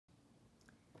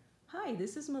Hi,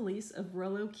 this is Melise of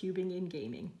Rollo Cubing and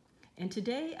Gaming, and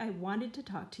today I wanted to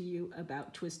talk to you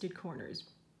about twisted corners.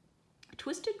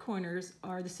 Twisted corners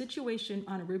are the situation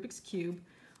on a Rubik's Cube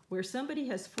where somebody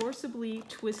has forcibly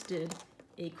twisted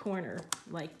a corner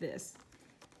like this.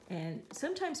 And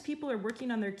sometimes people are working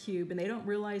on their cube and they don't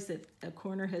realize that a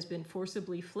corner has been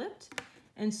forcibly flipped,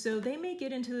 and so they may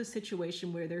get into the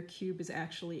situation where their cube is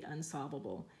actually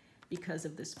unsolvable because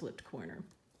of this flipped corner.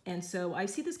 And so I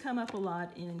see this come up a lot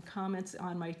in comments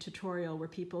on my tutorial where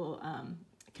people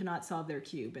cannot solve their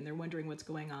cube and they're wondering what's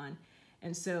going on.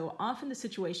 And so often the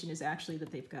situation is actually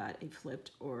that they've got a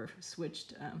flipped or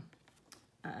switched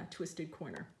twisted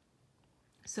corner.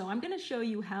 So I'm going to show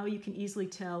you how you can easily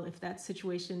tell if that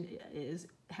situation is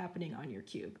happening on your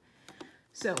cube.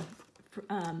 So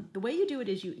the way you do it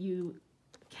is you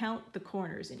count the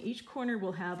corners, and each corner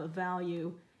will have a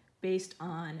value based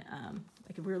on,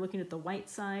 like if we were looking at the white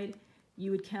side,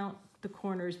 you would count the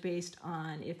corners based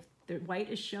on if the white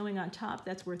is showing on top,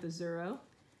 that's worth a 0.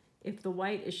 If the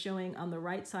white is showing on the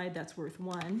right side, that's worth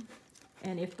 1.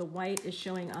 And if the white is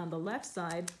showing on the left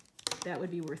side, that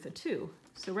would be worth a 2.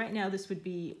 So right now this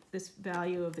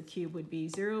value of the cube would be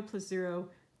 0 plus 0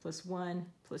 plus 1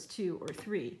 plus 2 or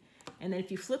 3. And then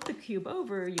if you flip the cube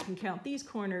over, you can count these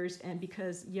corners, and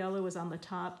because yellow is on the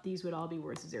top, these would all be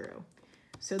worth 0.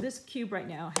 So this cube right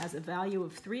now has a value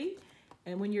of 3,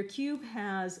 and when your cube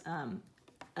has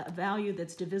a value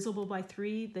that's divisible by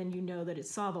 3, then you know that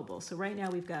it's solvable. So right now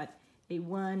we've got a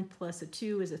 1 plus a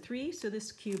 2 is a 3, so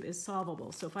this cube is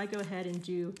solvable. So if I go ahead and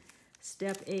do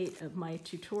step 8 of my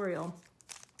tutorial,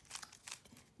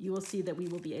 you will see that we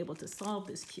will be able to solve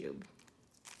this cube.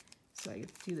 So I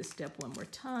do this step one more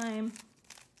time.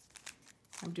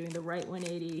 I'm doing the right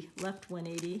 180, left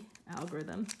 180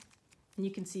 algorithm. And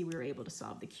you can see we were able to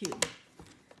solve the cube.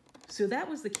 So that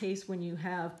was the case when you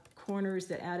have corners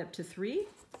that add up to 3.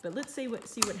 But let's see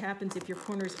what happens if your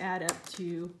corners add up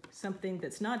to something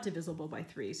that's not divisible by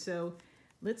 3. So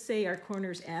let's say our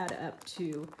corners add up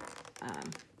to,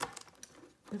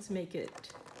 let's make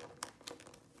it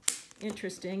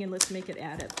interesting, and let's make it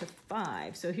add up to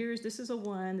 5. So this is a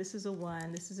 1, this is a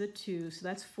 1, this is a 2, so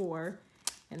that's 4.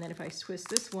 And then if I twist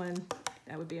this one,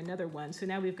 that would be another 1. So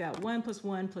now we've got 1 plus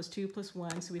 1 plus 2 plus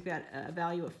 1. So we've got a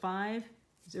value of 5,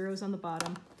 zeros on the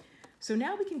bottom. So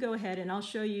now we can go ahead and I'll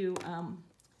show you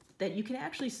that you can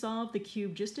actually solve the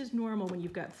cube just as normal when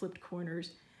you've got flipped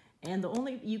corners. And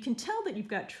you can tell that you've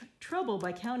got trouble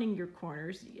by counting your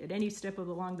corners. At any step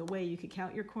along the way, you could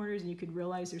count your corners and you could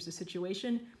realize there's a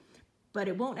situation, but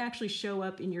it won't actually show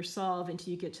up in your solve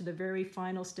until you get to the very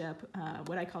final step,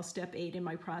 what I call step 8 in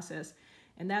my process.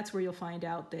 And that's where you'll find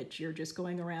out that you're just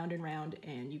going around and round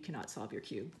and you cannot solve your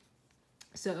cube.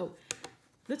 So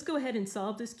let's go ahead and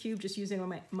solve this cube just using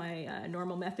my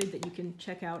normal method that you can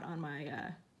check out on my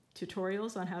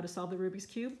tutorials on how to solve the Rubik's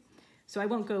Cube. So I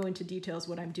won't go into details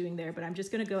what I'm doing there, but I'm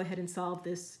just going to go ahead and solve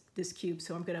this cube.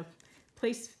 So I'm going to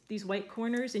place these white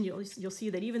corners, and you'll see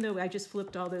that even though I just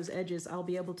flipped all those edges, I'll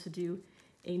be able to do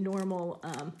a normal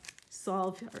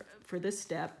solve for this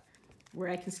step, where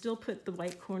I can still put the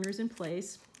white corners in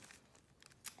place.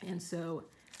 And so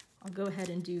I'll go ahead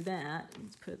and do that.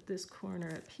 Let's put this corner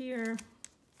up here,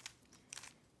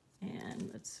 and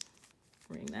let's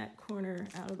bring that corner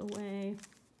out of the way.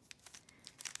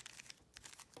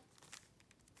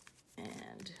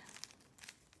 And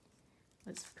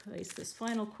let's place this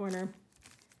final corner.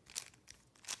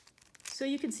 So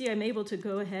you can see I'm able to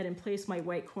go ahead and place my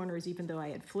white corners even though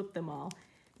I had flipped them all.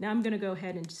 Now I'm going to go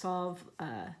ahead and solve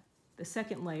the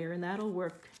second layer, and that'll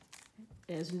work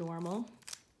as normal.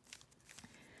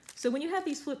 So when you have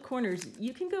these flipped corners,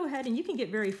 you can go ahead and you can get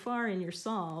very far in your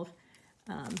solve,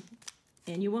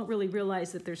 and you won't really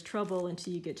realize that there's trouble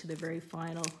until you get to the very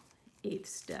final 8th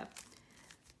step.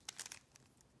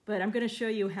 But I'm going to show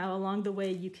you how along the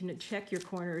way you can check your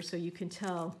corners so you can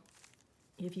tell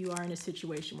if you are in a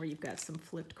situation where you've got some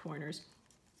flipped corners.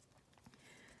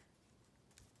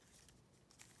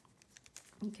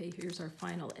 Okay, here's our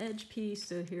final edge piece.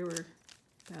 So here we're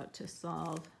about to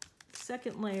solve the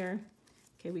second layer.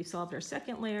 Okay, we've solved our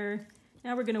second layer.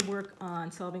 Now we're going to work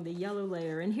on solving the yellow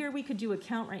layer. And here we could do a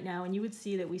count right now, and you would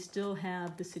see that we still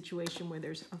have the situation where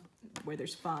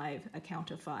there's 5, a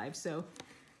count of 5. So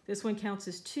this one counts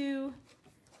as 2,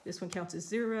 this one counts as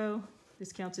 0,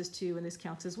 this counts as 2, and this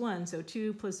counts as 1. So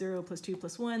 2 plus 0 plus 2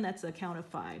 plus 1, that's a count of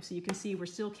 5. So you can see we're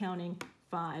still counting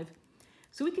 5.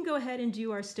 So we can go ahead and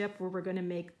do our step where we're going to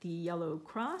make the yellow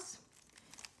cross.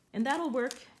 And that'll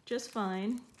work just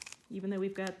fine, even though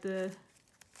we've got the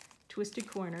twisted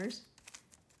corners.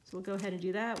 So we'll go ahead and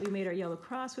do that. We made our yellow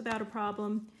cross without a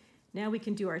problem. Now we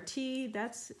can do our T.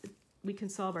 That's we can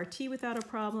solve our t without a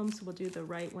problem, so we'll do the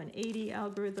right 180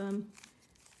 algorithm.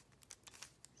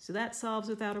 So that solves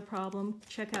without a problem.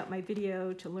 Check out my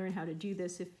video to learn how to do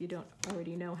this if you don't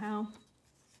already know how.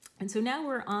 And so now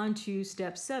we're on to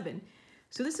step 7.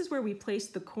 So this is where we place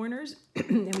the corners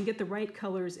and we get the right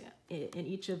colors in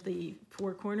each of the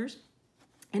 4 corners.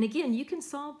 And again, you can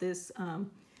solve this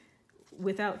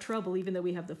without trouble, even though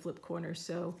we have the flip corners.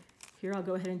 So here I'll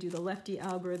go ahead and do the lefty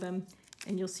algorithm,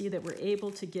 and you'll see that we're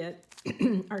able to get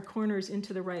our corners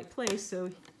into the right place.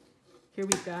 So here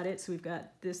we've got it. So we've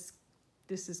got this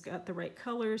has got the right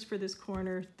colors for this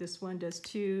corner. This one does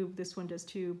 2, this one does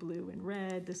 2, blue and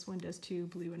red, this one does 2,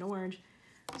 blue and orange.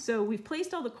 So we've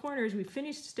placed all the corners, we've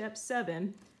finished step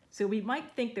 7. So we might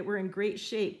think that we're in great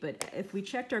shape, but if we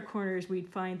checked our corners, we'd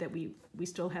find that we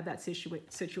still have that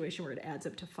situation where it adds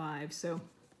up to 5. So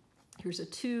here's a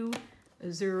 2,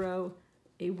 a 0,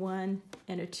 a 1,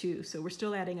 and a 2. So we're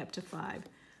still adding up to 5.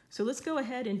 So let's go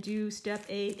ahead and do step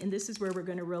 8, and this is where we're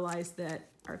going to realize that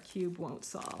our cube won't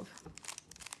solve.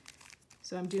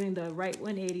 So I'm doing the right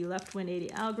 180, left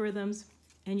 180 algorithms,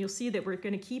 and you'll see that we're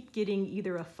going to keep getting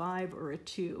either a 5 or a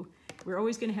 2. We're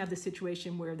always going to have the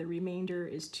situation where the remainder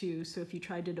is 2. So if you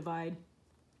tried to divide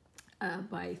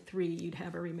by 3, you'd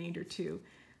have a remainder 2.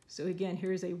 So again,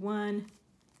 here's a 1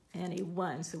 and a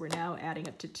 1. So we're now adding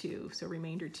up to 2. So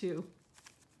remainder 2.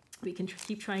 We can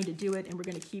keep trying to do it, and we're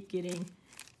going to keep getting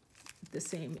the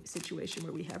same situation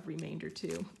where we have remainder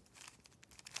 2.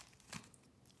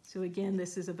 So again,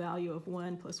 this is a value of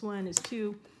 1 plus 1 is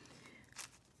 2.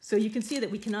 So you can see that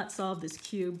we cannot solve this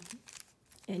cube,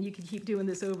 and you can keep doing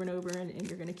this over and over, and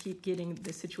you're going to keep getting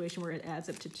the situation where it adds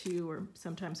up to 2 or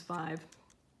sometimes 5.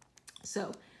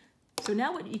 So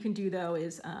now what you can do, though,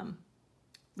 is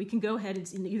we can go ahead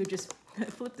and either just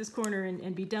flip this corner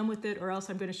and be done with it, or else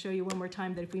I'm going to show you one more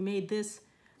time that if we made this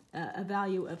a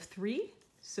value of 3,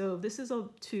 so this is a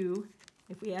 2,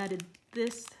 if we added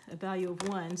this a value of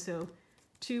 1, so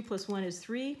 2 plus 1 is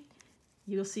 3,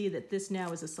 you'll see that this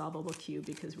now is a solvable cube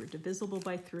because we're divisible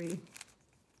by 3.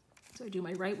 So I do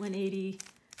my right 180,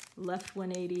 left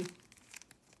 180,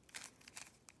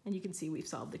 and you can see we've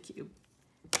solved the cube.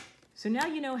 So now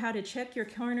you know how to check your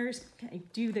corners,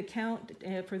 do the count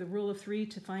for the rule of 3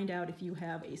 to find out if you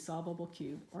have a solvable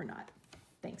cube or not.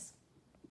 Thanks.